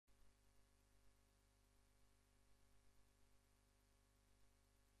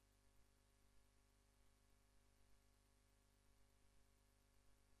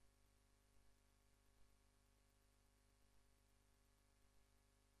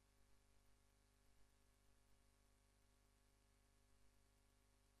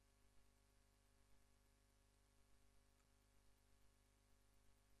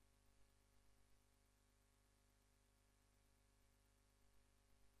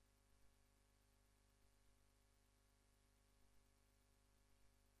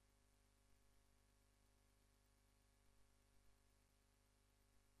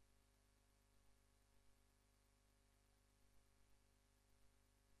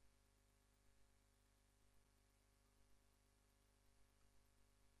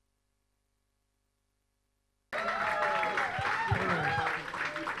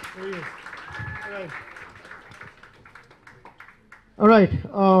There he is. All right. All right.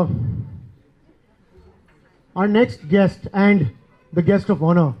 Our next guest and the guest of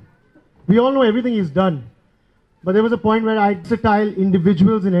honor. We all know everything he's done, but there was a point where I versatile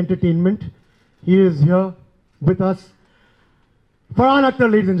individuals in entertainment. He is here with us. Farhan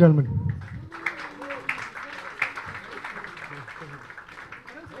Akhtar, ladies and gentlemen.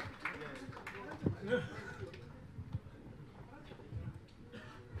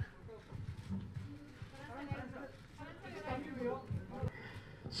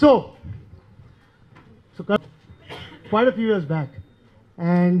 So quite a few years back,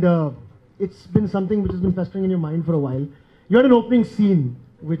 and it's been something which has been festering in your mind for a while. You had an opening scene,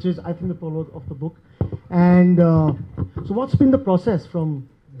 which is, I think, the prologue of the book. And so what's been the process from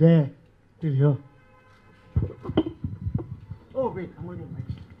there till here? Oh, wait, I'm going to get mic.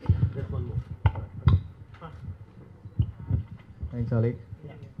 There's one more. Thanks, Ali.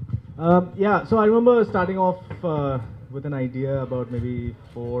 Yeah, so I remember starting off with an idea about maybe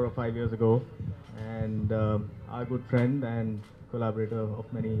 4 or 5 years ago, and our good friend and collaborator of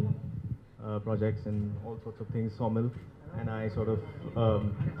many projects and all sorts of things, Somil, and I sort of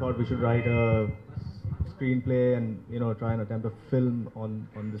thought we should write a screenplay and try and attempt a film on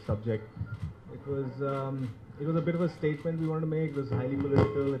this subject. It was a bit of a statement we wanted to make. It was highly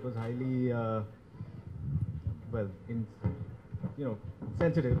political. It was highly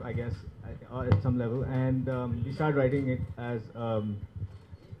sensitive, I guess, at some level. And we started writing it as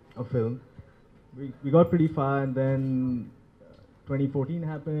a film. We got pretty far, and then 2014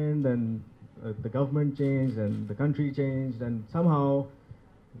 happened, and the government changed, and the country changed, and somehow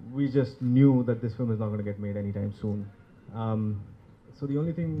we just knew that this film is not going to get made anytime soon. So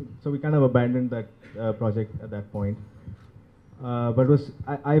we kind of abandoned that project at that point. But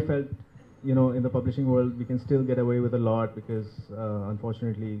I felt, in the publishing world, we can still get away with a lot because,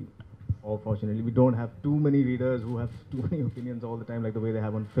 unfortunately, or fortunately, we don't have too many readers who have too many opinions all the time, like the way they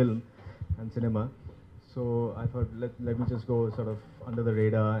have on film and cinema. So I thought, let me just go sort of under the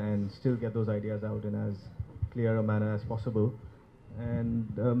radar and still get those ideas out in as clear a manner as possible. And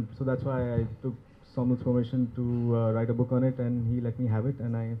so that's why I took Somil's permission to write a book on it, and he let me have it,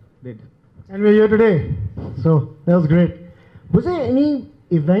 and I did. And we're here today, so that was great. Was there any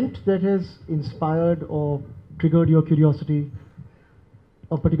event that has inspired or triggered your curiosity?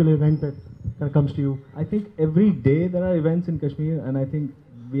 A particular event that comes to you? I think every day there are events in Kashmir, and I think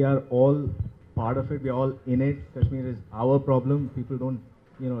we are all part of it. We are all in it. Kashmir is our problem. People don't,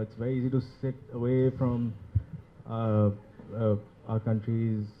 it's very easy to sit away from our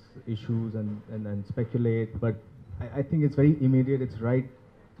country's issues and speculate, but I think it's very immediate. It's right.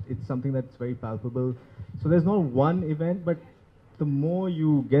 It's something that's very palpable. So there's no one event, but the more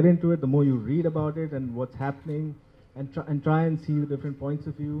you get into it, the more you read about it and what's happening, and try and see the different points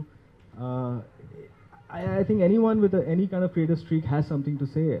of view. I think anyone with any kind of creative streak has something to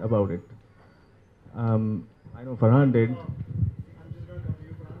say about it. I know Farhan did. I'm just going to come to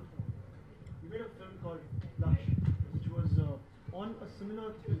you, Farhan. You made a film called Lush, which was on a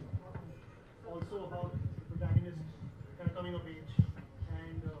similar theme, also about the protagonist kind of coming of age.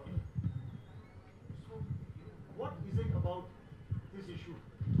 And so, what is it about this issue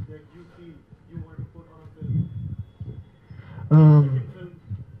that you feel you want to put on a film? Second film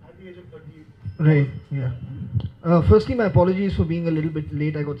at the age of 30. Right, yeah. Firstly, my apologies for being a little bit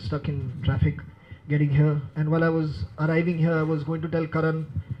late. I got stuck in traffic getting here. And while I was arriving here, I was going to tell Karan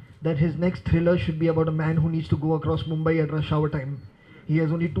that his next thriller should be about a man who needs to go across Mumbai at rush hour time. He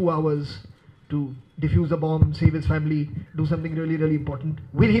has only 2 hours to defuse a bomb, save his family, do something really, really important.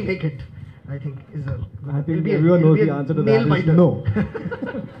 Will he make it? I think is a. I think everyone knows the answer to that is no.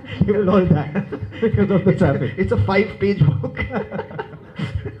 He will not die because of the traffic. It's a 5-page book.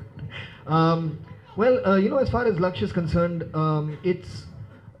 As far as Laksh is concerned, it's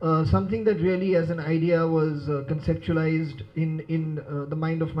something that really, as an idea, was conceptualized in the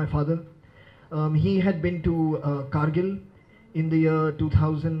mind of my father. He had been to Kargil in the year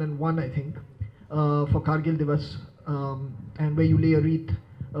 2001, I think, for Kargil Divas, and where you lay a wreath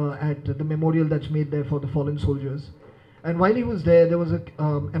at the memorial that's made there for the fallen soldiers. And while he was there was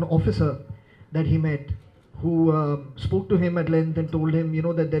an officer that he met who spoke to him at length and told him,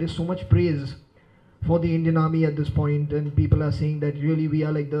 that there is so much praise for the Indian Army at this point, and people are saying that really we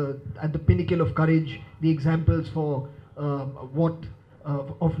are like at the pinnacle of courage, the examples for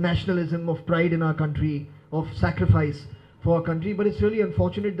of nationalism, of pride in our country, of sacrifice for our country. But it's really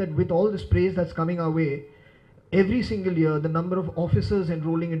unfortunate that with all this praise that's coming our way, every single year the number of officers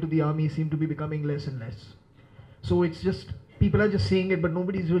enrolling into the army seem to be becoming less and less. So it's just, people are just saying it, but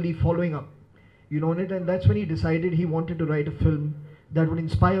nobody's really following up, on it. And that's when he decided he wanted to write a film that would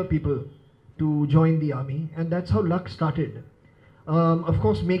inspire people to join the army, and that's how luck started. Of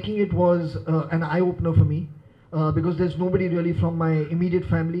course, making it was an eye-opener for me, because there's nobody really from my immediate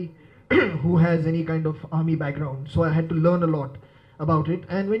family who has any kind of army background. So I had to learn a lot about it.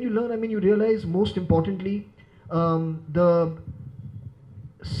 And when you learn, I mean, you realize most importantly, the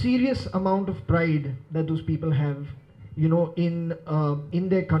serious amount of pride that those people have, you know, in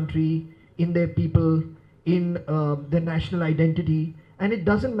their country, in their people, in their national identity. And it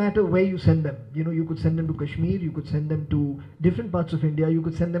doesn't matter where you send them. You know, you could send them to Kashmir, you could send them to different parts of India, you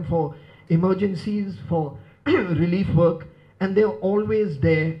could send them for emergencies, for relief work, and they're always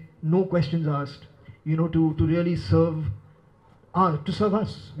there, no questions asked, you know, to really serve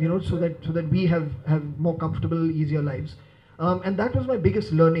us, you know, so that we have more comfortable, easier lives. And that was my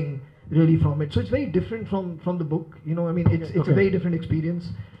biggest learning really from it. So it's very different from the book, you know, I mean, it's a very different experience,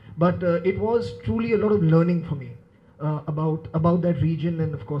 but it was truly a lot of learning for me about that region,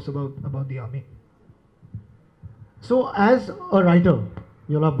 and of course about the army. So as a writer,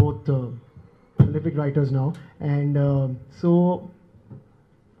 you are both prolific writers now, and so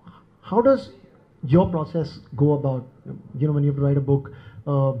how does your process go about, you know, when you have to write a book?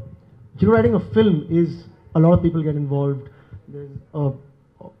 You know, writing a film is a lot of people get involved. There's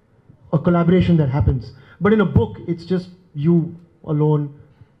a collaboration that happens, but in a book it's just you alone,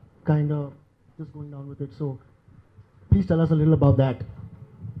 kind of just going down with it. So please tell us a little about that.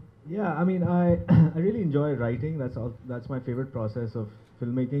 Yeah, I mean, I really enjoy writing. That's my favorite process of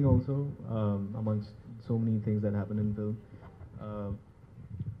filmmaking also, amongst so many things that happen in film.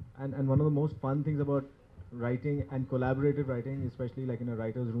 And one of the most fun things about writing and collaborative writing, especially like in a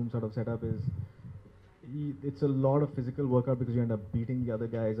writer's room sort of setup, is it's a lot of physical workout, because you end up beating the other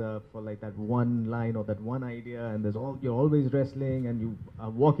guys up for like that one line or that one idea, and you're always wrestling, and you are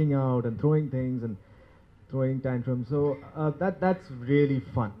walking out and throwing things and throwing tantrums. So that's really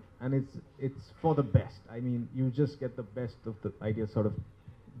fun, and it's for the best. I mean, you just get the best of the ideas sort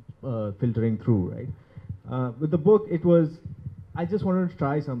of filtering through, right? With the book, it was, I just wanted to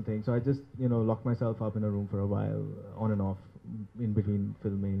try something, so I just, you know, locked myself up in a room for a while, on and off, in between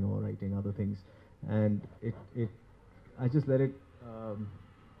filming or writing other things, and I just let it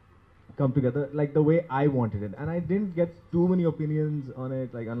come together like the way I wanted it, and I didn't get too many opinions on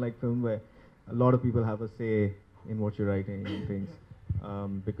it, like unlike film where a lot of people have a say in what you're writing and things,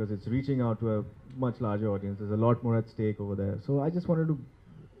 because it's reaching out to a much larger audience. There's a lot more at stake over there. So I just wanted to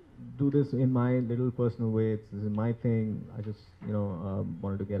do this in my little personal way. This is my thing. I just, you know,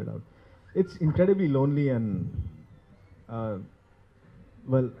 wanted to get it out. It's incredibly lonely, and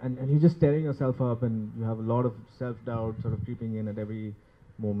well, and you're just tearing yourself up, and you have a lot of self-doubt sort of creeping in at every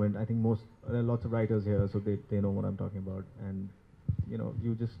moment. I think there are lots of writers here, so they know what I'm talking about, and you know,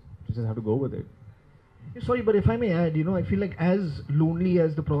 you just have to go with it. Sorry, but if I may add, you know, I feel like as lonely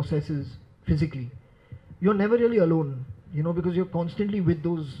as the process is physically, you're never really alone, you know, because you're constantly with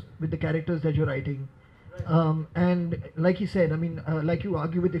the characters that you're writing. And like he said, I mean, like you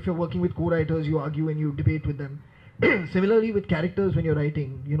argue with, if you're working with co-writers, you argue and you debate with them. Similarly with characters when you're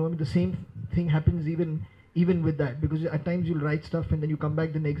writing, you know, I mean, the same thing happens even with that, because at times you'll write stuff and then you come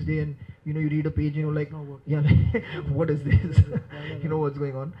back the next day and, you know, you read a page and you're like, yeah, what is this? You know what's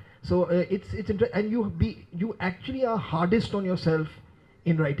going on. So it's interesting, and you actually are hardest on yourself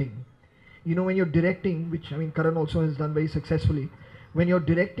in writing. You know, when you're directing, which I mean Karan also has done very successfully, when you're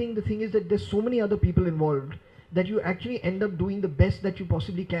directing, the thing is that there's so many other people involved that you actually end up doing the best that you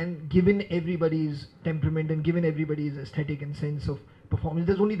possibly can, given everybody's temperament and given everybody's aesthetic and sense of performance.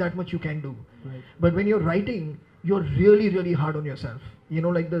 There's only that much you can do. Right. But when you're writing, you're really, really hard on yourself. You know,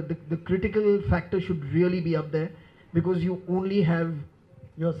 like the critical factor should really be up there, because you only have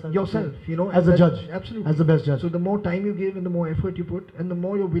yourself, you know, as a judge, absolutely, as the best judge. So the more time you give and the more effort you put, and the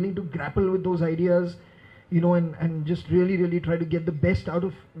more you're willing to grapple with those ideas, you know, and just really, really try to get the best out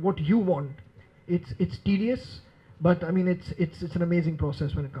of what you want. It's tedious, but I mean it's an amazing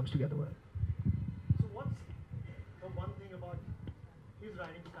process when it comes together well. So what's the one thing about his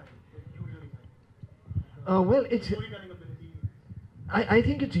writing style that you really like? Well, it's Storytelling ability. I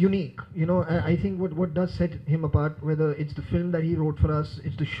think it's unique, you know. I think what does set him apart, whether it's the film that he wrote for us,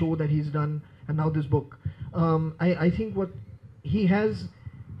 it's the show that he's done, and now this book. I think what he has,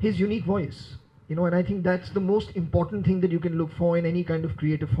 his unique voice, you know, and I think that's the most important thing that you can look for in any kind of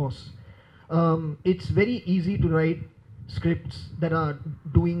creative force. It's very easy to write scripts that are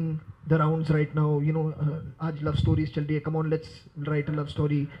doing the rounds right now, you know, aaj love stories chal rahi hai, come on, let's write a love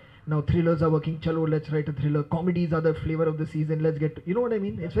story. Now thrillers are working, chalo, let's write a thriller. Comedies are the flavor of the season, let's get, you know what I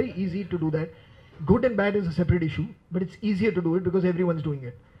mean? It's very easy to do that. Good and bad is a separate issue, but it's easier to do it because everyone's doing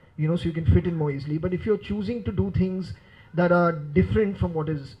it, you know, so you can fit in more easily. But if you're choosing to do things that are different from what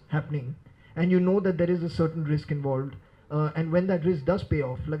is happening, and you know that there is a certain risk involved. And when that risk does pay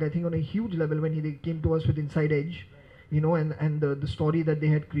off, like I think on a huge level, when they came to us with Inside Edge, and the story that they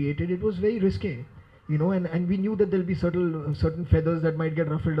had created, it was very risky, and we knew that there'll be certain feathers that might get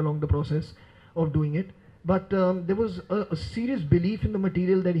ruffled along the process of doing it. But there was a serious belief in the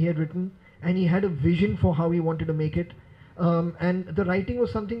material that he had written, and he had a vision for how he wanted to make it. And the writing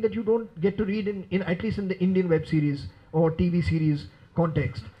was something that you don't get to read in at least in the Indian web series or TV series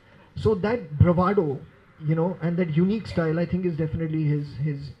context. So that bravado, and that unique style, I think, is definitely his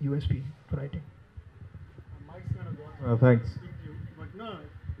USP for writing. Mike's kind of gone. Thanks. Speak to you, but no,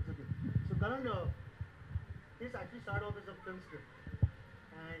 it's okay. So Karan, this actually started off as a film script,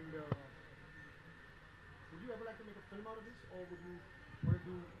 and would you ever like to make a film out of this, or would you want to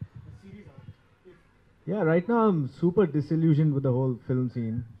do a series out of it? Yeah, right now I'm super disillusioned with the whole film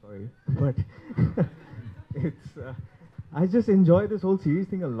scene. Sorry, but it's. I just enjoy this whole series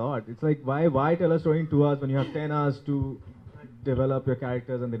thing a lot. It's like, why tell a story in 2 hours when you have 10 hours to develop your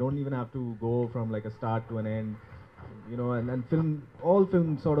characters, and they don't even have to go from like a start to an end, and all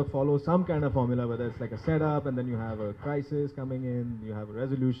films sort of follow some kind of formula, whether it's like a setup, and then you have a crisis coming in, you have a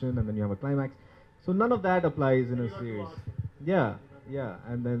resolution, and then you have a climax. So none of that applies in a series. Yeah,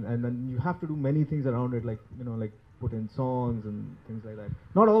 and then you have to do many things around it, like put in songs and things like that.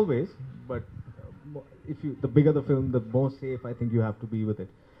 Not always, but the bigger the film, the more safe I think you have to be with it.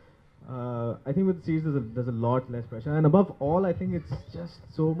 I think with the series there's a lot less pressure, and above all, I think it's just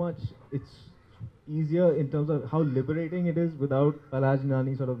so much. It's easier in terms of how liberating it is without Palaj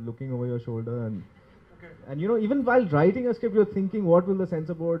Nani sort of looking over your shoulder, and even while writing a script, you're thinking, what will the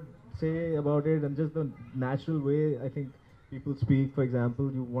censor board say about it, and just the natural way I think people speak, for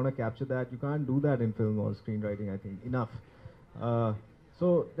example, you want to capture that. You can't do that in film or screenwriting, I think, enough.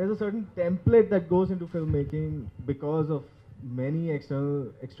 So there's a certain template that goes into filmmaking because of many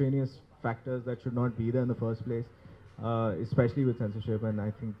extraneous factors that should not be there in the first place, especially with censorship. And I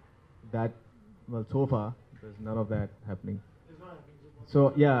think that, well, so far, there's none of that happening.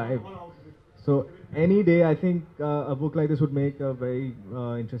 So yeah, so any day I think a book like this would make a very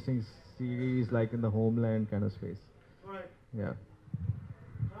interesting series, like in the Homeland kind of space. All right. Yeah.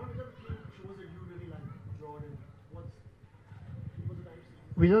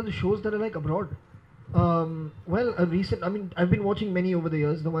 Which are the shows that I like abroad? Well, I've been watching many over the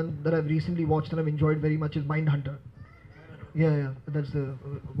years. The one that I've recently watched and I've enjoyed very much is Mindhunter. Yeah, that's the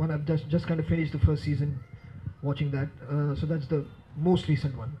one. I've just kind of finished the first season watching that. So that's the most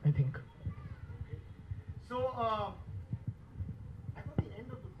recent one, I think. So, I thought the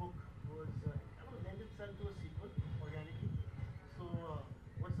end of the book was kind of lend itself to a sequel organically. So,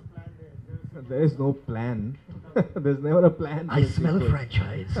 what's the plan there? There is no plan. There's never a plan. I smell a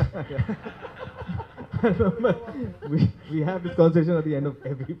franchise. I remember we have this conversation at the end of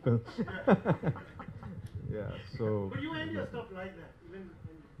every film. Yeah, so. But you end your stuff like that, even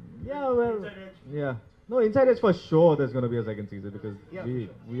yeah, well, Inside Edge. yeah. No, Inside Edge for sure. There's going to be a second season because Yeah, we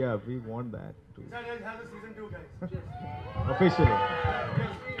want that too. Inside Edge has a season 2, guys. Officially.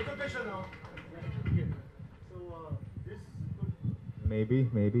 Yes, it's official now. Yeah. So, this could.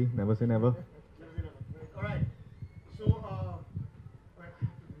 Maybe. Never say never. All right. So, all right, I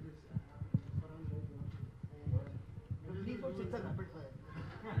have to do this. Farhan right now. And, Please don't censor rapid fire.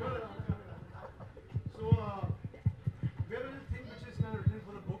 So, we have a little thing which is kind of written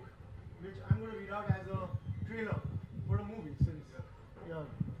for the book, which I'm going to read out as a trailer for a movie. Since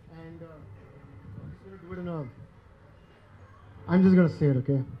and I'm just going to do it in a. I'm just going to say it,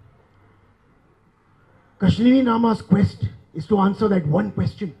 okay? Kashmiri Nama's quest is to answer that one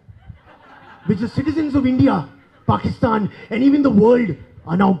question, which the citizens of India, Pakistan, and even the world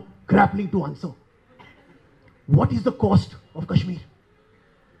are now grappling to answer. What is the cost of Kashmir?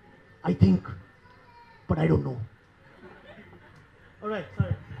 I think, but I don't know. Alright,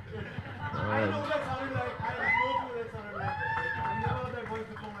 sorry. I know what that sounded like. I know what that sounded like. I've never heard that voice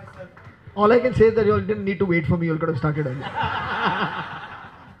before myself. All I can say is that you all didn't need to wait for me. You all could have started earlier.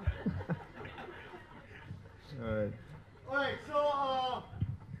 Alright. Alright, so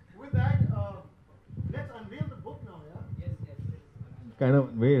with that, let's unveil the book now, yeah? Yes. Kind of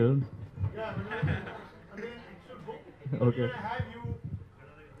unveiled. Yeah, we're going to unveil the actual book. Okay. We're going to have you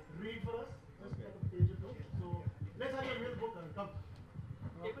read for us, just like a page or two. So let's have you unveil the book, come.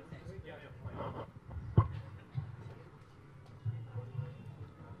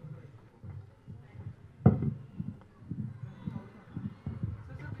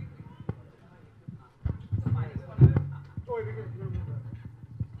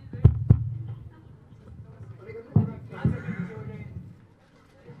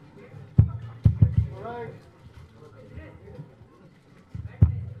 Alright.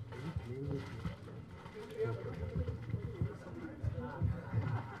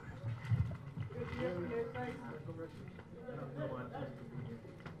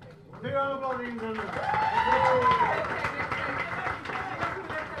 Big round of applause, ladies and gentlemen.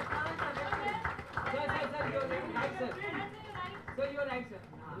 Sir, you're right, sir.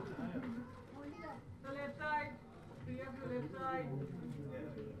 The left side. Three of you left side.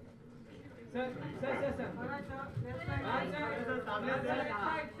 Sir. Alright, sir. Left side. Right, sir. Left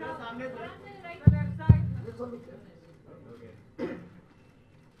side, sir. The left side. Sir,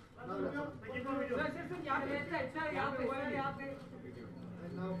 यहाँ पे left side, sir, यहाँ पे.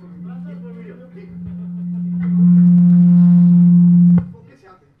 And now keep the video. Focus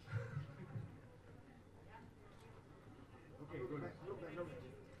यहाँ पे. Okay, good. Look back.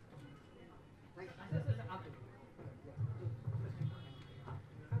 Thank you. Sir, आप.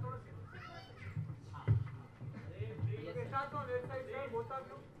 Okay, start from left side, sir. Both of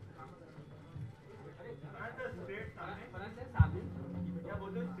you. Farhan sir, सामने. क्या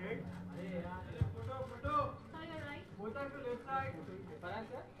बोलते हैं? Straight. Photo. Sir, you're right. Both of you left side. Farhan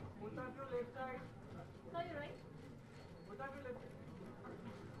sir. Both of you left side. Sir, you're right. Both of you left side.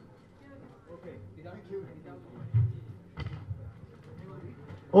 Okay. Thank you.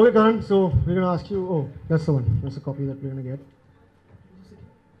 Okay, Karan, so we're going to ask you. Oh, that's the one. That's the copy that we're going to get.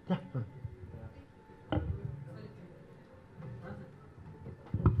 Yeah.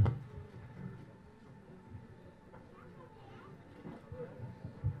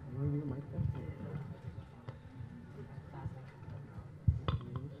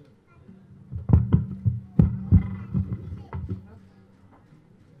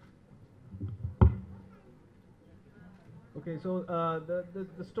 Okay, so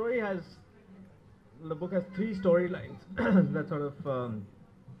the story has, the book has three storylines that sort of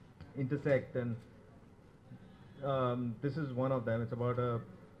intersect, and this is one of them. It's about a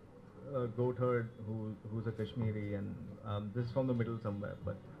goat herd who's a Kashmiri, and this is from the middle somewhere,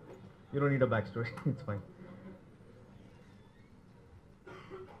 but you don't need a backstory, it's fine.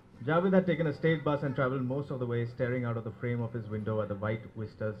 Javed had taken a state bus and travelled most of the way, staring out of the frame of his window at the white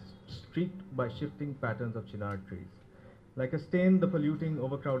vistas streaked by shifting patterns of chinar trees. Like a stain, the polluting,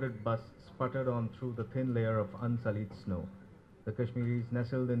 overcrowded bus sputtered on through the thin layer of unsullied snow. The Kashmiris,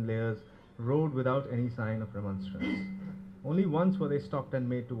 nestled in layers, rode without any sign of remonstrance. Only once were they stopped and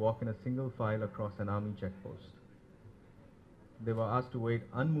made to walk in a single file across an army checkpost. They were asked to wait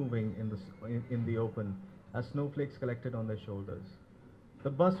unmoving in the open as snowflakes collected on their shoulders.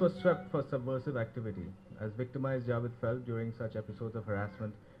 The bus was swept for subversive activity. As victimized Javed felt during such episodes of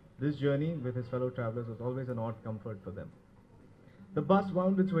harassment, this journey with his fellow travelers was always an odd comfort for them. The bus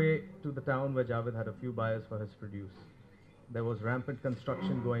wound its way to the town where Javed had a few buyers for his produce. There was rampant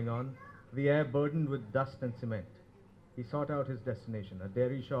construction going on, the air burdened with dust and cement. He sought out his destination, a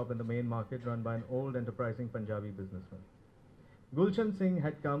dairy shop in the main market run by an old enterprising Punjabi businessman. Gulshan Singh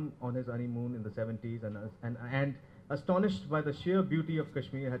had come on his honeymoon in the 70s and astonished by the sheer beauty of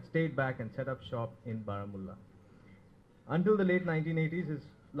Kashmir, had stayed back and set up shop in Baramulla. Until the late 1980s, his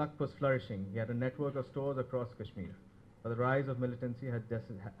luck was flourishing. He had a network of stores across Kashmir, but the rise of militancy had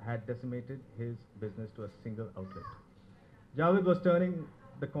decimated his business to a single outlet. Javed was turning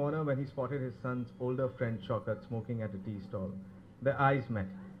the corner when he spotted his son's older friend Shaukat smoking at a tea stall. Their eyes met.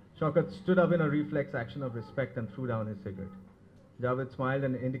 Shaukat stood up in a reflex action of respect and threw down his cigarette. Javed smiled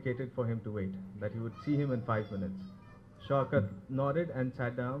and indicated for him to wait, that he would see him in 5 minutes. Shaukat nodded and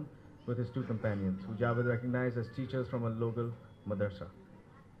sat down with his two companions, who Javed recognized as teachers from a local madrasa.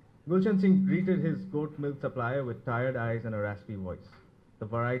 Gulshan Singh greeted his goat milk supplier with tired eyes and a raspy voice. The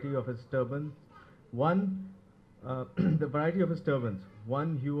variety of his turbans, one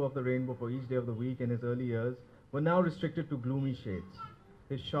hue of the rainbow for each day of the week in his early years, were now restricted to gloomy shades.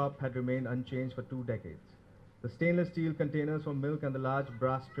 His shop had remained unchanged for 2 decades. The stainless steel containers for milk and the large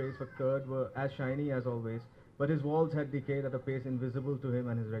brass trays for curd were as shiny as always, but his walls had decayed at a pace invisible to him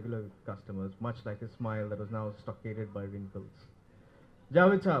and his regular customers, much like his smile that was now stockaded by wrinkles.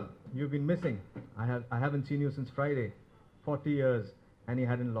 Javed Saab, you've been missing. I haven't seen you since Friday. 40 years, and he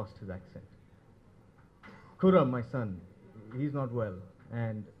hadn't lost his accent. Khurram, my son, he's not well,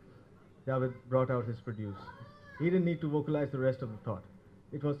 and Javed brought out his produce. He didn't need to vocalize the rest of the thought.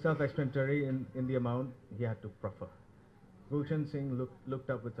 It was self-explanatory in the amount he had to proffer. Gulshan Singh looked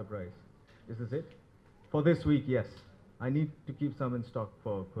up with surprise. Is this it? For this week, yes. I need to keep some in stock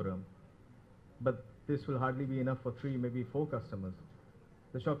for Khurram. But this will hardly be enough for 3, maybe 4 customers.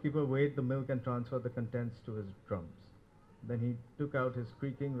 The shopkeeper weighed the milk and transferred the contents to his drums. Then he took out his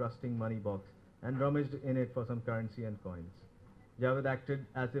creaking, rusting money box and rummaged in it for some currency and coins. Javed acted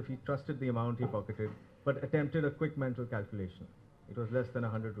as if he trusted the amount he pocketed, but attempted a quick mental calculation. It was less than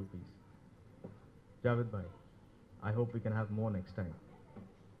 100 rupees. Javed bhai, I hope we can have more next time.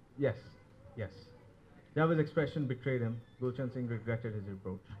 Yes. Javed's expression betrayed him. Gulshan Singh regretted his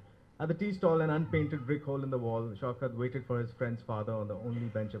reproach. At the tea stall, an unpainted brick hole in the wall, Shaukat waited for his friend's father on the only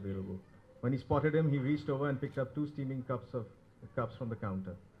bench available. When he spotted him, he reached over and picked up 2 steaming cups from the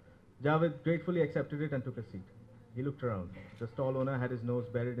counter. Javed gratefully accepted it and took a seat. He looked around. The stall owner had his nose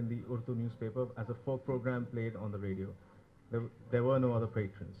buried in the Urdu newspaper as a folk program played on the radio. There were no other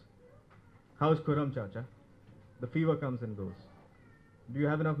patrons. How's Khurram, Chacha? The fever comes and goes. Do you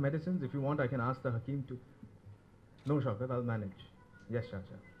have enough medicines? If you want, I can ask the Hakim to... No, Shaukat, I'll manage. Yes,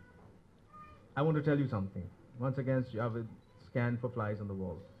 Chacha. I want to tell you something. Once again, Javed scanned for flies on the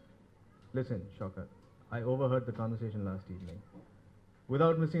wall. Listen, Shaukat, I overheard the conversation last evening.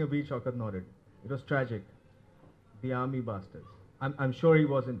 Without missing a beat, Shaukat nodded. It was tragic. The army bastards. I'm sure he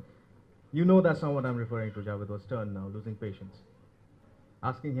wasn't... You know that's not what I'm referring to. Javed was stern now, losing patience.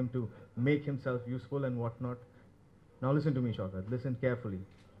 Asking him to make himself useful and whatnot. Now listen to me, Shaukat. Listen carefully.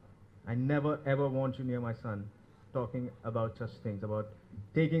 I never ever want you near my son talking about such things, about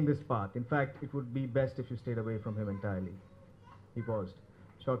taking this path. In fact, it would be best if you stayed away from him entirely. He paused.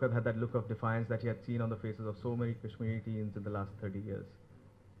 Shaukat had that look of defiance that he had seen on the faces of so many Kashmiri teens in the last 30 years.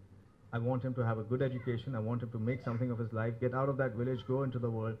 I want him to have a good education. I want him to make something of his life, get out of that village, go into the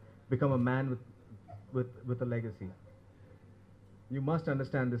world, become a man with a legacy. You must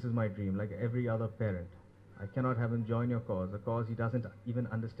understand this is my dream, like every other parent. I cannot have him join your cause, a cause he doesn't even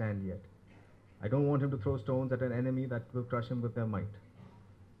understand yet. I don't want him to throw stones at an enemy that will crush him with their might.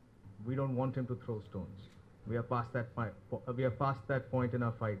 We don't want him to throw stones. We are past that point in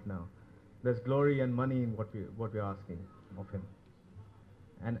our fight now. There's glory and money in what we're asking of him.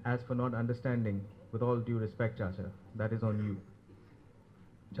 And as for not understanding, with all due respect, Chacha, that is on you.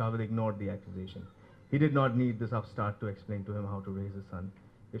 Javed ignored the accusation. He did not need this upstart to explain to him how to raise his son.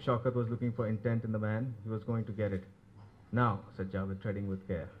 If Shaukat was looking for intent in the man, he was going to get it. Now, said Javed, treading with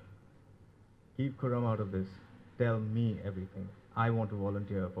care. Keep Khurram out of this. Tell me everything. I want to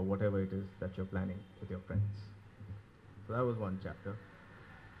volunteer for whatever it is that you're planning with your friends. So that was one chapter.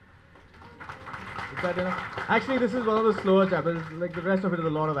 Is that enough? Actually, this is one of the slower chapters. Like the rest of it is a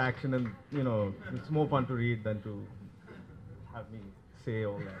lot of action, and it's more fun to read than to have me say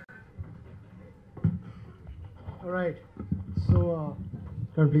all that. All right. So,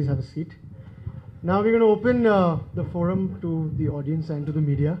 Karan, please have a seat. Now we're going to open the forum to the audience and to the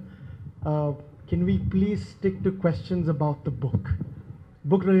media. Can we please stick to questions about the book?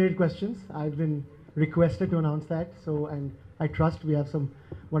 Book-related questions. I've been requested to announce that. So, and I trust we have some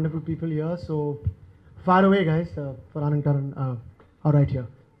wonderful people here. So, fire away, guys. Farhan and Karan are right here.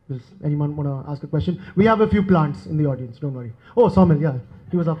 Does anyone want to ask a question? We have a few plants in the audience. Don't worry. Oh, Somil, yeah.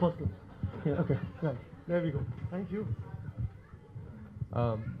 He was our first one. Yeah, okay. Right. There we go. Thank you.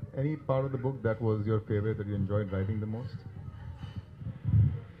 Any part of the book that was your favorite, that you enjoyed writing the most?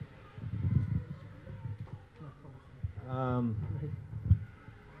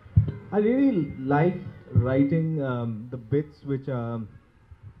 I really liked writing the bits which were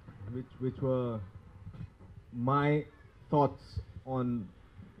my thoughts on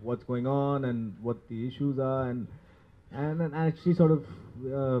what's going on and what the issues are, and actually sort of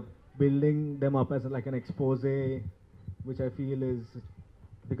building them up as like an expose, which I feel is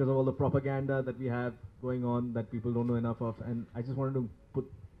because of all the propaganda that we have going on that people don't know enough of, and I just wanted to put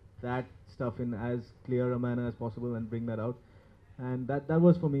that stuff in as clear a manner as possible and bring that out, and that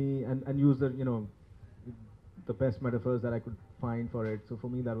was for me, and use the best metaphors that I could find for it. So for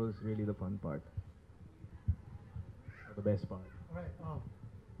me, that was really the fun part, or the best part. All right.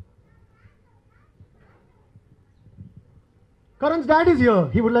 Karan's dad is here.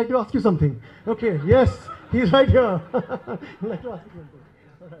 He would like to ask you something. Okay. Yes, he's right here. He'd like to ask you something.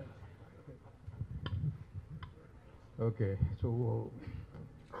 All right. Okay, so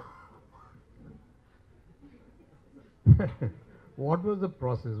what was the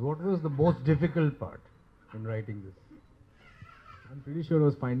process? What was the most difficult part in writing this? I'm pretty sure it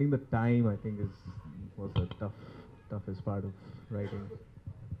was finding the time. I think was the toughest part of writing,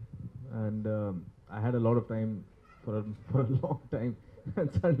 and I had a lot of time for a long time,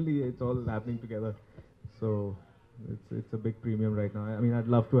 and suddenly it's all happening together. So it's a big premium right now. I mean, I'd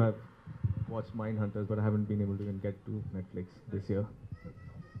love to have watched Mindhunters, but I haven't been able to even get to Netflix this year.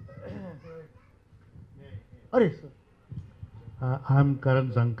 I'm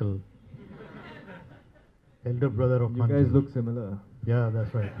Karan's uncle, elder brother of You guys look similar. Yeah,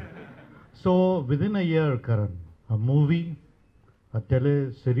 that's right. So within a year, Karan, a movie, a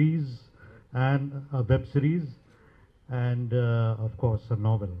tele-series, and a web series, and of course a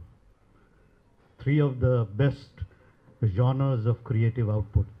novel. 3 of the best genres of creative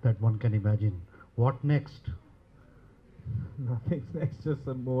output that one can imagine. What next? Nothing's next, just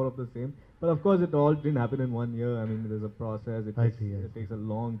some more of the same. But of course, it all didn't happen in 1 year. I mean, there's a process. It I takes, see, I it see. takes a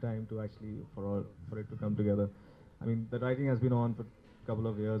long time to actually for it to come together. I mean, the writing has been on for a couple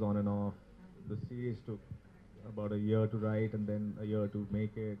of years, on and off. The series took about a year to write and then a year to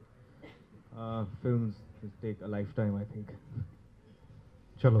make it. Films just take a lifetime, I think.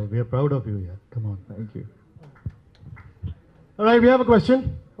 Chalo, we are proud of you, yeah. Come on. Thank you. All right, we have a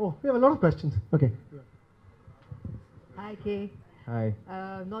question. Oh, we have a lot of questions. Okay. Hi, Kay. Hi.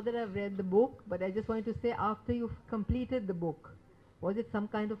 Not that I've read the book, but I just wanted to say, after you've completed the book, was it some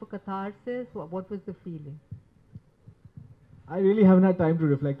kind of a catharsis? What was the feeling? I really haven't had time to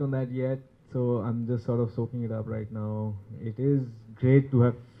reflect on that yet, so I'm just sort of soaking it up right now. It is great to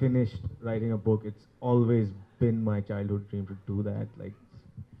have finished writing a book. It's always been my childhood dream to do that. Like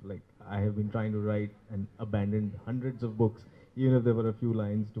I have been trying to write and abandoned hundreds of books, even if there were a few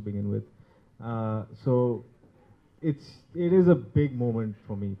lines to begin with. So it is a big moment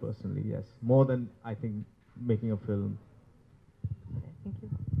for me personally, yes, more than I think making a film. Okay, thank you.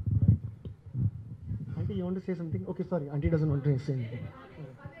 Auntie, you want to say something? Okay, sorry. Auntie doesn't want to say anything.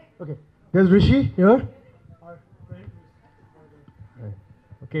 Okay. There's Rishi here.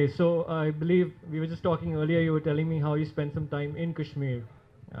 Okay, so I believe we were just talking earlier, you were telling me how you spent some time in Kashmir.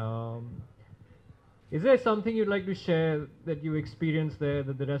 Is there something you'd like to share that you experienced there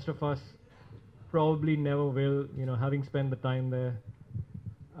that the rest of us probably never will, you know, having spent the time there?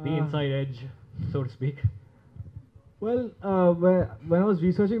 The inside edge, so to speak. Well, when I was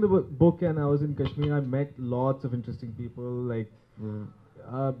researching the book and I was in Kashmir, I met lots of interesting people. Like,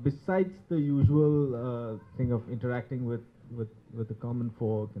 besides the usual thing of interacting with the common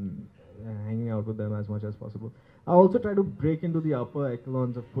folk and hanging out with them as much as possible, I also try to break into the upper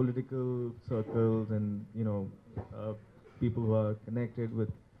echelons of political circles and people who are connected with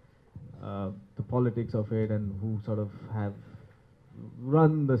the politics of it and who sort of have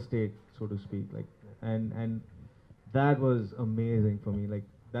run the state, so to speak. Like, and that was amazing for me. Like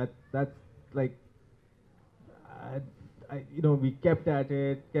that's like we kept at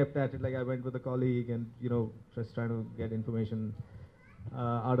it. Like I went with a colleague and just trying to get information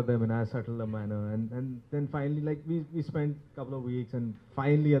out of them in as subtle a manner. And then finally, like we spent a couple of weeks, and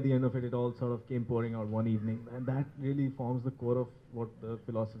finally at the end of it, it all sort of came pouring out one evening, and that really forms the core of what the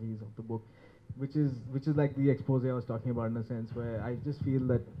philosophy is of the book, which is like the expose I was talking about, in a sense where I just feel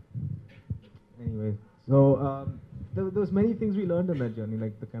that anyway. So there was many things we learned in that journey,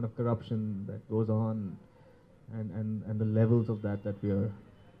 like the kind of corruption that goes on, and the levels of that we are,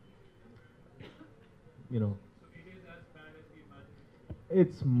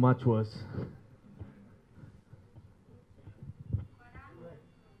 It's much worse.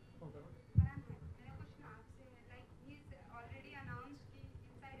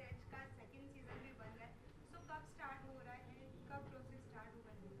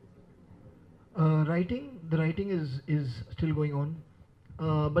 The writing is still going on,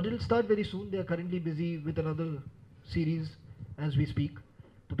 but it'll start very soon. They are currently busy with another series as we speak.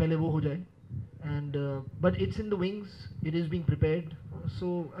 तो पहले वो हो जाए, and but it's in the wings. It is being prepared.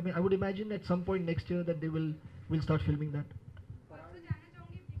 So I mean, I would imagine at some point next year that they will start filming that.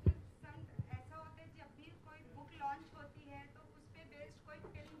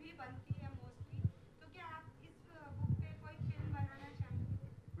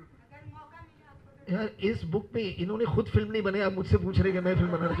 यार इस book पे इन्होंने खुद फिल्म नहीं बनाई, आप मुझसे पूछ रहे कि मैं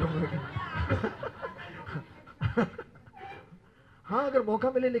फिल्म बनाना चाहूँगा हाँ अगर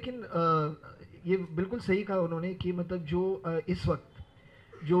मौका मिले, लेकिन ये बिल्कुल सही कहा उन्होंने कि मतलब जो इस वक्त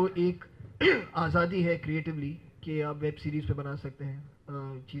जो एक आज़ादी है क्रिएटिवली कि आप वेब सीरीज़ पे बना सकते हैं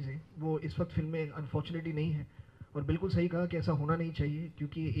चीज़ें, वो इस वक्त फिल्म में अनफॉर्चुनेटली नहीं है। और बिल्कुल सही कहा कि ऐसा होना नहीं चाहिए,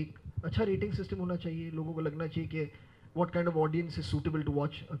 क्योंकि एक अच्छा रेटिंग सिस्टम होना चाहिए, लोगों को लगना चाहिए कि what kind of audience is suitable to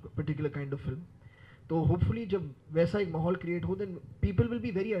watch a particular kind of film. तो होपफुली जब वैसा एक माहौल क्रिएट हो, then people will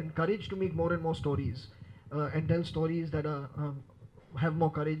be very encouraged to make more and more stories and tell stories that have more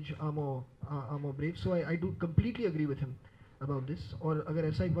courage, are more brave. So I do completely agree with him about this. और अगर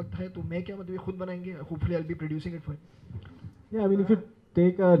ऐसा एक वक्त है तो मैं क्या मतलब ये खुद बनाएंगे, hopefully I'll be producing it for him. Yeah, I mean, if you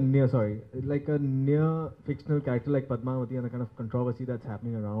take a near fictional character like Padmavati and the kind of controversy that's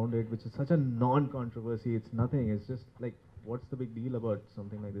happening around it, which is such a non-controversy, it's nothing. It's just like, what's the big deal about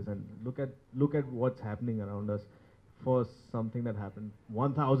something like this? And look at what's happening around us for something that happened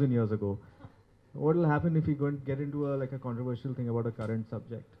 1,000 years ago. What will happen if we go and get into a controversial thing about a current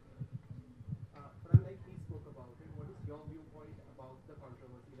subject? Farhan, like he spoke about it, what is your viewpoint about the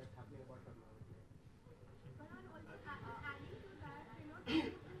controversy that's happening about Padmavati? Farhan, also adding to that,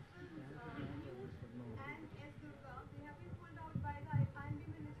 news and S. Durga, they have been pulled out by the IMD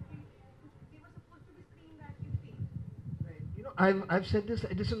ministry. They were supposed to be screened at UP. I've said this.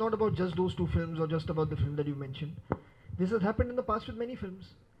 This is not about just those two films or just about the film that you mentioned. This has happened in the past with many films,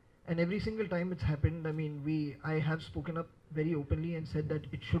 and every single time it's happened, I mean, I have spoken up very openly and said that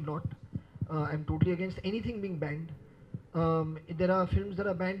it should not. I'm totally against anything being banned. There are films that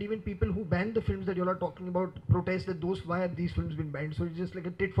are banned. Even people who ban the films that you all are talking about protest that why have these films been banned? So it's just like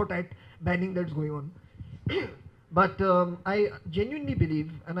a tit for tat banning that's going on. But I genuinely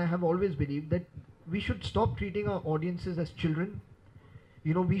believe, and I have always believed, that we should stop treating our audiences as children.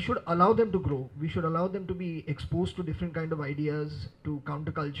 You know, we should allow them to grow. We should allow them to be exposed to different kind of ideas, to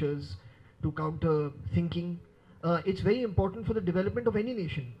countercultures, to counter thinking. It's very important for the development of any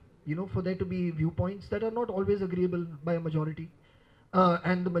nation, you know, for there to be viewpoints that are not always agreeable by a majority.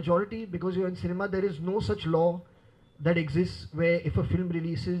 And the majority, because you're in cinema, there is no such law that exists where if a film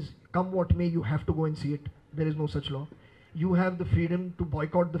releases, come what may, you have to go and see it. There is no such law. You have the freedom to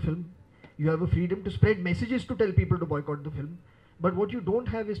boycott the film. You have a freedom to spread messages to tell people to boycott the film. But what you don't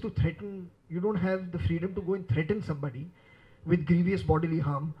have is to threaten, you don't have the freedom to go and threaten somebody with grievous bodily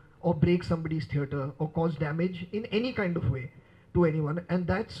harm or break somebody's theatre or cause damage in any kind of way to anyone. And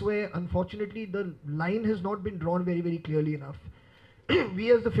that's where, unfortunately, the line has not been drawn very, very clearly enough.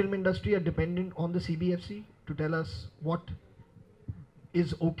 We as the film industry are dependent on the CBFC to tell us what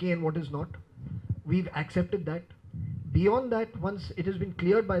is okay and what is not. We've accepted that. Beyond that, once it has been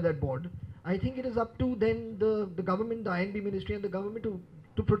cleared by that board, I think it is up to then the government, the INB ministry and the government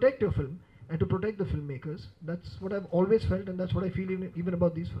to protect your film and to protect the filmmakers. That's what I've always felt, and that's what I feel even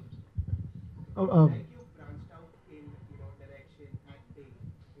about these films. Like you branched out in, you know, direction, acting,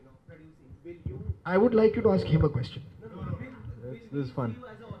 you know, producing. Will you? I would like you to ask him a question. No. This is fun.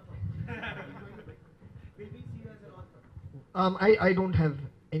 Will we see you as an author? I don't have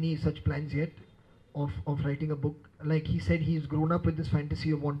any such plans yet of writing a book. Like he said, he's grown up with this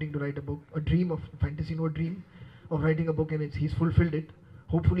fantasy of wanting to write a book, a dream of fantasy, no, a dream of writing a book, and he's fulfilled it.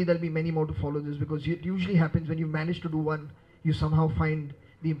 Hopefully there'll be many more to follow this, because it usually happens when you manage to do one, you somehow find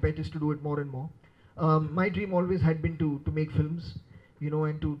the impetus to do it more and more. My dream always had been to make films, you know,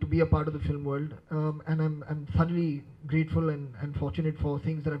 and to be a part of the film world. And I'm thoroughly grateful and fortunate for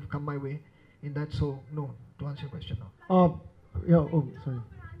things that have come my way in that. So, no, to answer your question now. Yeah, oh, sorry.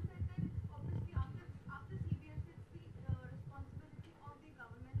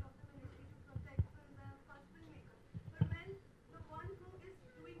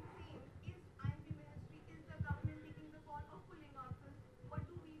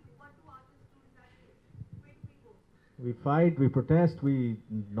 We fight, we protest, we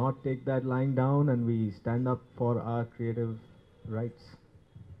not take that lying down, and we stand up for our creative rights.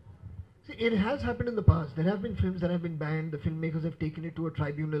 See, it has happened in the past. There have been films that have been banned. The filmmakers have taken it to a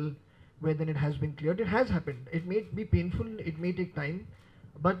tribunal where then it has been cleared. It has happened. It may be painful, it may take time,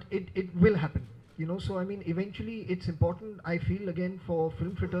 but it will happen. You know, so I mean, eventually it's important, I feel, again, for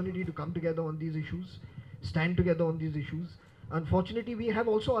film fraternity to come together on these issues, stand together on these issues. Unfortunately, we have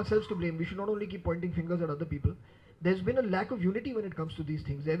also ourselves to blame. We should not only keep pointing fingers at other people. There's been a lack of unity when it comes to these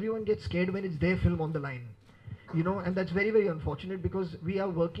things. Everyone gets scared when it's their film on the line, you know, and that's very, very unfortunate, because we are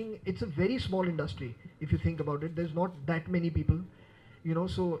working, it's a very small industry, if you think about it. There's not that many people, you know,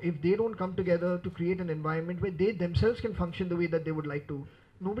 so if they don't come together to create an environment where they themselves can function the way that they would like to,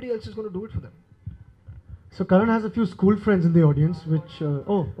 nobody else is going to do it for them. So Karan has a few school friends in the audience, which,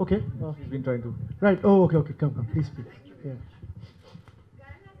 oh, okay. He's been trying to. Right, oh, okay, come, please speak. Yeah.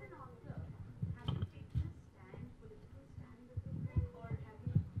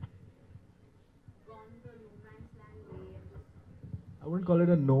 I wouldn't call it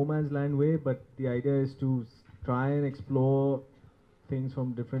a no man's land way, but the idea is to try and explore things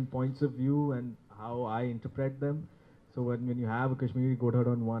from different points of view and how I interpret them. So when you have a Kashmiri Godhad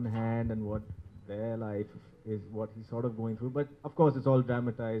on one hand and what their life is, what he's sort of going through, but of course it's all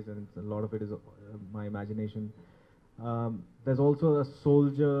dramatized and a lot of it is my imagination. There's also a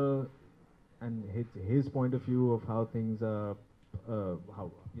soldier and his point of view of how things are,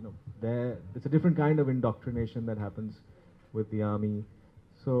 how, you know, it's a different kind of indoctrination that happens with the army.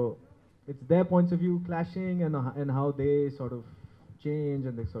 So it's their points of view clashing and how they sort of change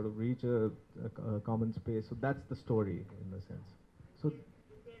and they sort of reach a common space. So that's the story in a sense. So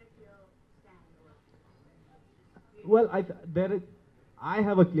well, I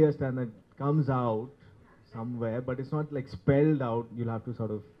have a clear stand that comes out somewhere, but it's not like spelled out. You'll have to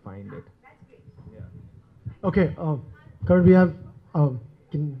sort of find it. Yeah. Okay, Karan, we have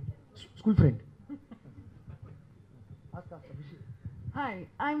school friend. Hi,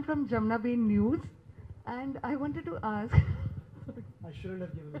 I'm from Jamna Bay News, and I wanted to ask. Sorry. I shouldn't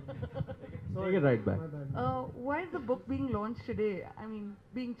have given it. Take it right back. My bad. Why is the book being launched today? I mean,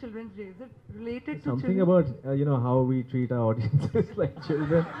 being Children's Day, is it related to Something children? about how we treat our audiences like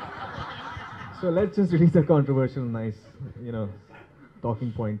children. So let's just release a controversial, nice,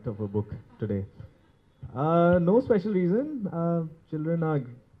 talking point of a book today. No special reason. Children are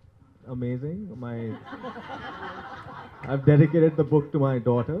amazing. I've dedicated the book to my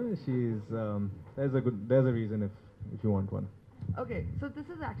daughter. There's a reason if you want one. Okay, so this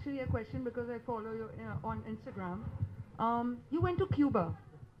is actually a question because I follow you on Instagram. You went to Cuba.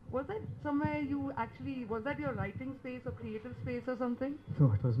 Was that somewhere was that your writing space or creative space or something?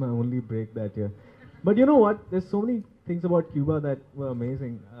 No, it was my only break that year. But you know what? There's so many things about Cuba that were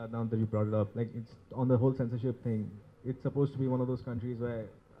amazing now that you brought it up. Like, it's on the whole censorship thing. It's supposed to be one of those countries where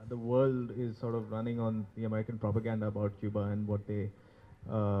the world is sort of running on the American propaganda about Cuba and what they,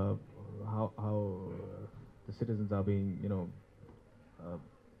 how the citizens are being,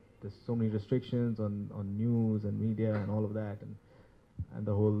 there's so many restrictions on news and media and all of that, and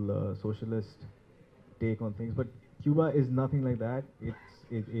the whole socialist take on things. But Cuba is nothing like that.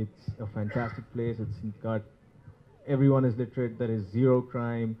 It's a fantastic place. It's got, everyone is literate. There is zero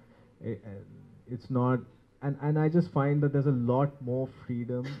crime. It's not, and I just find that there's a lot more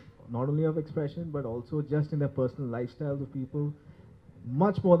freedom, not only of expression, but also just in their personal lifestyles of people,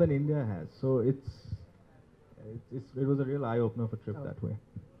 much more than India has. So it was a real eye-opener for a trip that way.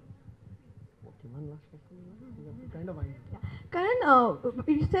 Okay, one last question. Kind of mind. Karan,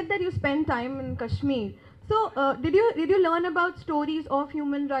 you said that you spent time in Kashmir. So, did you learn about stories of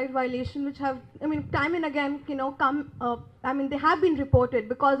human rights violation which have, time and again, come, they have been reported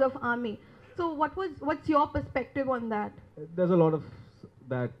because of army. So, what's your perspective on that? There's a lot of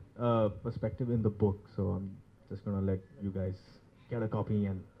that perspective in the book, so I'm just gonna let you guys get a copy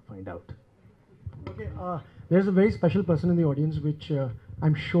and find out. Okay, there's a very special person in the audience which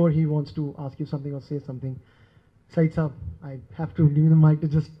I'm sure he wants to ask you something or say something. Said Saab, I have to give you the mic to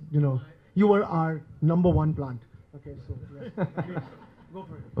just, you were our #1 plant. Okay, so yeah. Go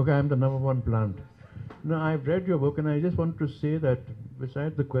for it. Okay, I'm the #1 plant. Now, I've read your book and I just want to say that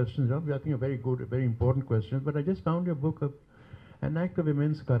besides the questions, I think a very good, very important question, but I just found your book an act of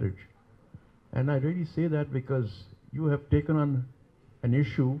immense courage. And I really say that because you have taken on an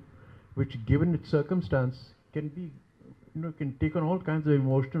issue which, given its circumstance, can be, can take on all kinds of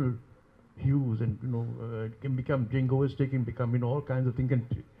emotional hues, and it can become jingoistic, can become all kinds of things,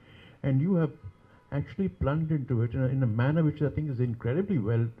 and you have actually plunged into it in a manner which I think is incredibly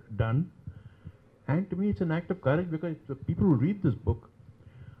well done. And to me, it's an act of courage, because the people who read this book,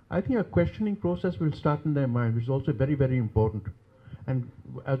 I think a questioning process will start in their mind, which is also very, very important. And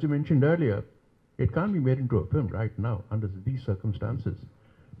as you mentioned earlier, it can't be made into a film right now under these circumstances.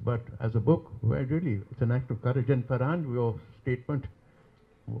 But as a book, well, really, it's an act of courage. And Farhan, your statement,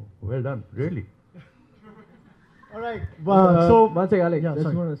 well done, really. All right. So, one second, Alex, yeah, I just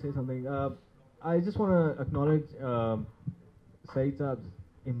sorry. want to say something. I just want to acknowledge Saeed Saab's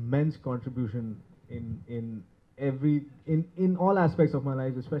immense contribution in all aspects of my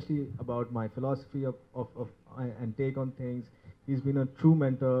life, especially about my philosophy and take on things. He's been a true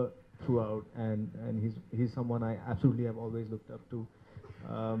mentor throughout, and he's someone I absolutely have always looked up to.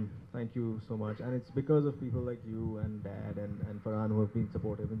 Thank you so much. And it's because of people like you and Dad and Farhan who have been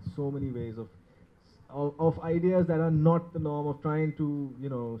supportive in so many ways of ideas that are not the norm, of trying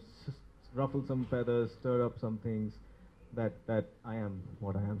to ruffle some feathers, stir up some things, that I am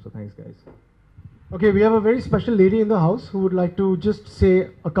what I am. So thanks, guys. Okay, we have a very special lady in the house who would like to just say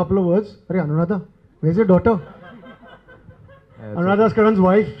a couple of words. Hey, Anuradha, where's your daughter? Anuradha's Karan's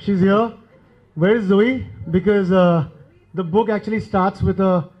wife. She's here. Where is Zoe? Because the book actually starts with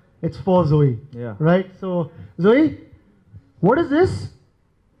it's for Zoe. Yeah. Right? So, Zoe, what is this?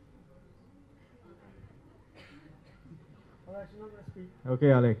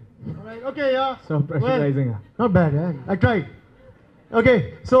 Okay, Alex. Alright, okay, yeah. Stop pressurizing her. Not bad, yeah. I tried.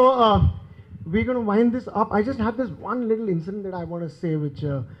 Okay, so we're going to wind this up. I just have this one little incident that I want to say, which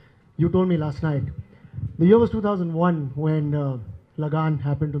you told me last night. The year was 2001 when Lagan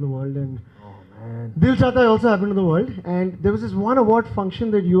happened to the world, and Dil Chahta Hai also happened to the world. And there was this one award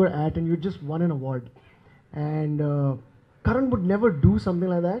function that you were at, and you just won an award. And Karan would never do something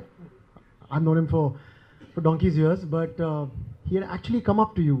like that. I've known him for donkey's years, but he had actually come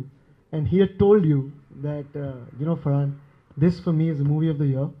up to you and he had told you that, Farhan, this for me is the movie of the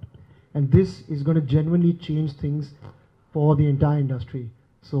year, and this is going to genuinely change things for the entire industry.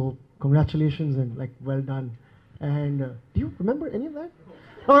 So congratulations and well done. And do you remember any of that?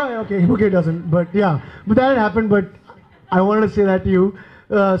 All right, okay, doesn't, but yeah, but that had happened. But I wanted to say that to you.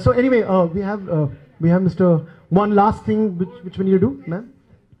 So anyway, we have Mr. one last thing which we need to do, ma'am?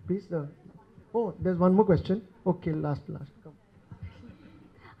 Please. Oh, there's one more question. Okay, last. Come.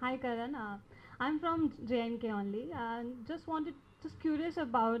 Hi Karan, I'm from JNK only, and just curious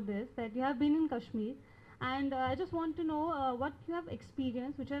about this, that you have been in Kashmir, and I just want to know what you have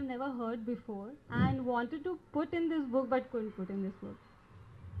experienced which I've never heard before and wanted to put in this book but couldn't put in this book.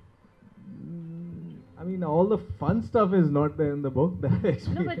 I mean, all the fun stuff is not there in the book. The No,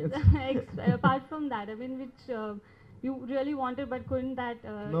 but experience. apart from that, I mean, which you really wanted but couldn't, that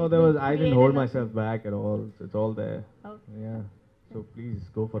No, it there was. will I didn't create hold enough- myself back at all. It's all there. Okay. Yeah. So please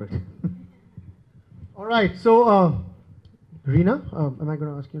go for it. All right. So, Reena, am I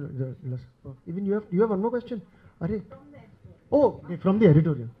going to ask you? Even you have one more question. Are Oh, okay, from the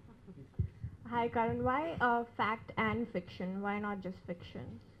editorial. Hi Karan, why fact and fiction? Why not just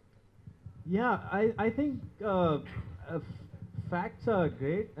fiction? Yeah, I think facts are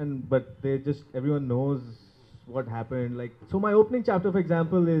great, but they just everyone knows what happened. Like, so my opening chapter, for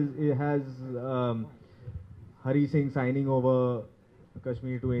example, it has Hari Singh signing over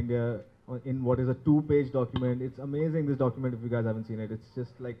Kashmir to India in what is a 2-page document. It's amazing, this document, if you guys haven't seen it. It's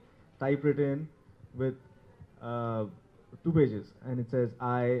just like typewritten with 2 pages, and it says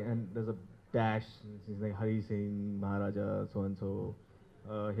I, and there's a dash. It's like Hari Singh, Maharaja, so and so.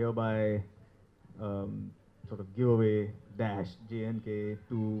 Hereby sort of giveaway dash JNK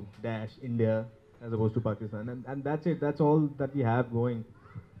to dash India as opposed to Pakistan, and that's it. That's all that we have going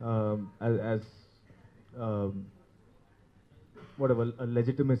as whatever a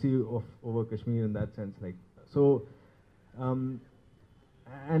legitimacy of over Kashmir in that sense. Like so, and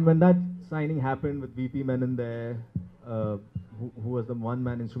when that signing happened with VP Menon there, who was the one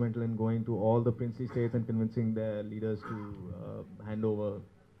man instrumental in going to all the princely states and convincing their leaders to hand over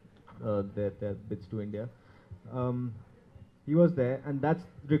their bits to India. He was there, and that's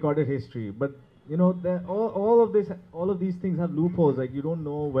recorded history. But you know, all of these things have loopholes. Like you don't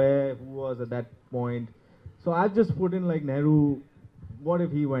know who was at that point. So I've just put in like Nehru. What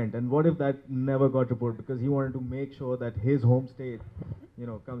if he went, and what if that never got reported, because he wanted to make sure that his home state, you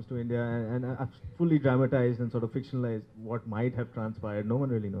know, comes to India, and I've fully dramatized and sort of fictionalized what might have transpired. No one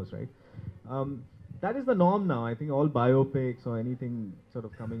really knows, right? That is the norm now. I think all biopics or anything sort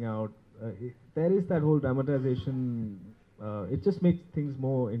of coming out, there is that whole dramatization. It just makes things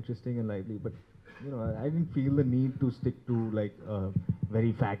more interesting and lively. But you know, I didn't feel the need to stick to like a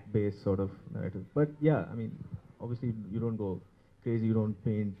very fact-based sort of narrative. But yeah, I mean, obviously you don't go crazy. You don't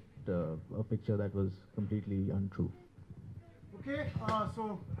paint a picture that was completely untrue. Okay,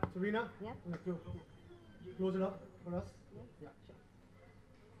 so Reena, Yeah. Close it up for us. Yeah.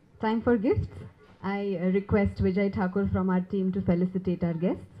 Time for gifts. I request Vijay Thakur from our team to felicitate our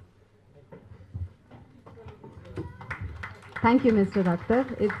guests. Thank you, Mr. Akhtar.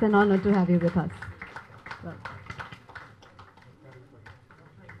 It's an honor to have you with us. Well.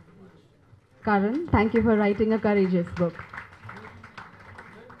 Karan, thank you for writing a courageous book.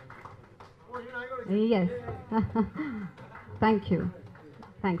 Yes. Thank you.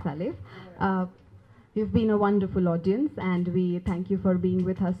 Thanks, Alif. You've been a wonderful audience, and we thank you for being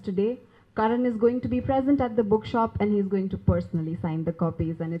with us today. Karan is going to be present at the bookshop, and he's going to personally sign the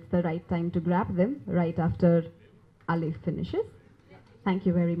copies, and it's the right time to grab them right after Alif finishes. Thank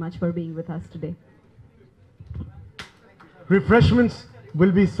you very much for being with us today. Refreshments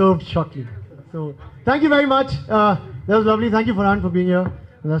will be served shortly. So thank you very much. That was lovely. Thank you, Farhan, for being here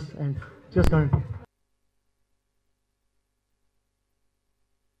with us, and cheers, Karan.